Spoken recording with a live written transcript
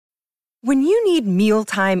When you need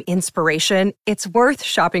mealtime inspiration, it's worth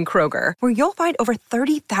shopping Kroger, where you'll find over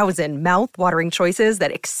 30,000 mouth-watering choices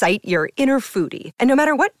that excite your inner foodie. And no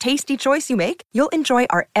matter what tasty choice you make, you'll enjoy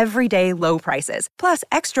our everyday low prices, plus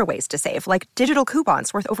extra ways to save, like digital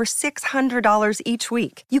coupons worth over $600 each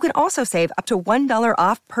week. You can also save up to $1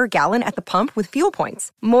 off per gallon at the pump with fuel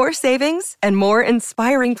points. More savings and more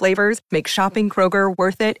inspiring flavors make shopping Kroger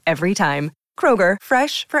worth it every time. Kroger,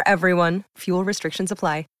 fresh for everyone. Fuel restrictions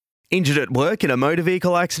apply. Injured at work in a motor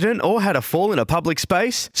vehicle accident or had a fall in a public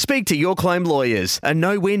space? Speak to Your Claim Lawyers, a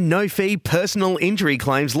no-win, no-fee personal injury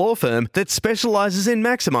claims law firm that specialises in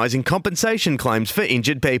maximising compensation claims for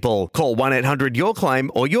injured people. Call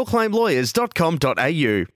 1-800-YOUR-CLAIM or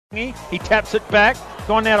yourclaimlawyers.com.au. He taps it back.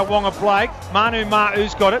 Gone now to Wonga Blake. Manu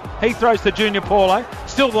Ma'u's got it. He throws to Junior Paulo.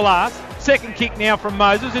 Still the last. Second kick now from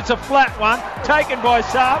Moses. It's a flat one. Taken by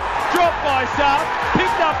Saab. Dropped by Saab.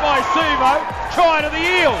 Picked up by Suvo. Try to the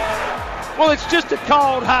Eels. Well, it's just a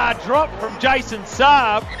cold, hard drop from Jason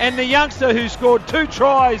Saab. And the youngster who scored 2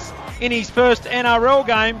 tries in his first NRL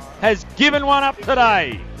game has given one up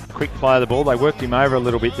today. Quick play of the ball. They worked him over a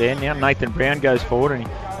little bit there. Now Nathan Brown goes forward and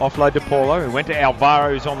he offload to Paulo, who went to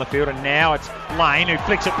Alvaro, who's on the field, and now it's Lane, who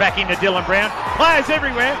flicks it back into Dylan Brown. Players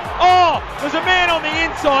everywhere. Oh, there's a man on the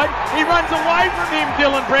inside. He runs away from him,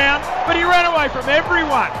 Dylan Brown, but he ran away from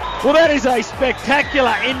everyone. Well, that is a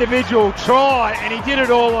spectacular individual try, and he did it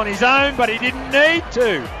all on his own, but he didn't need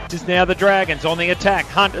to. This is now the Dragons on the attack.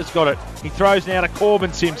 Hunt has got it. He throws now to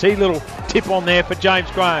Corbin Sims. He little tip on there for James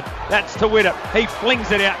Graham. That's to Widdop. He flings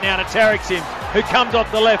it out now to Tarek Sims, who comes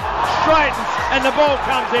off the left, straightens, and the ball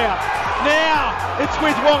comes out. Now it's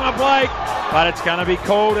with Wonga Blake, but it's going to be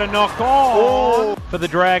called a knock on for the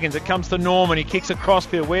Dragons. It comes to Norman. He kicks a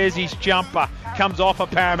crossfield. Where's his jumper? Comes off a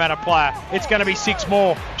Parramatta player. It's going to be 6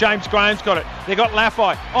 more. James Graham's got it. They got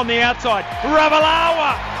Laffey on the outside.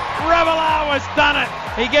 Ravalawa's done it.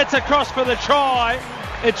 He gets across for the try.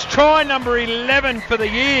 It's try number 11 for the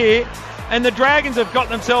year, and the Dragons have got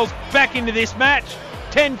themselves back into this match.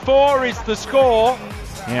 10-4 is the score.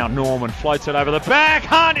 Now Norman floats it over the back.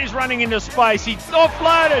 Hunt is running into space. He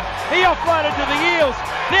offloaded to the Eels.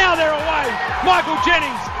 Now they're away. Michael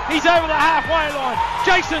Jennings, he's over the halfway line.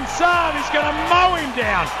 Jason Saab is going to mow him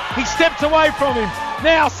down. He steps away from him.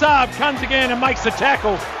 Now Saab comes again and makes the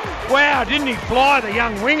tackle. Wow, didn't he fly, the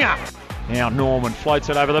young winger? Now Norman floats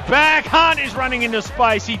it over the back. Hunt is running into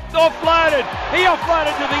space. He offloaded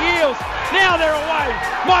to the Eels. Now they're away.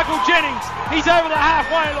 Michael Jennings, he's over the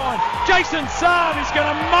halfway line. Jason Saab is going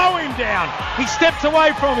to mow him down. He steps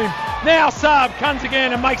away from him. Now Saab comes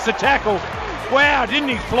again and makes the tackle. Wow, didn't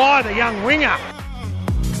he fly, the young winger?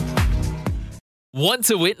 Want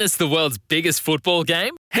to witness the world's biggest football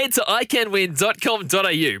game? Head to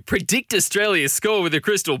iCanWin.com.au, predict Australia's score with a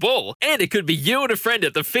crystal ball, and it could be you and a friend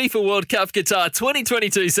at the FIFA World Cup Qatar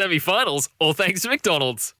 2022 semi-finals, all thanks to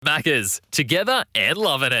McDonald's. Maccas, together and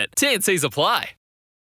loving it. TNCs apply.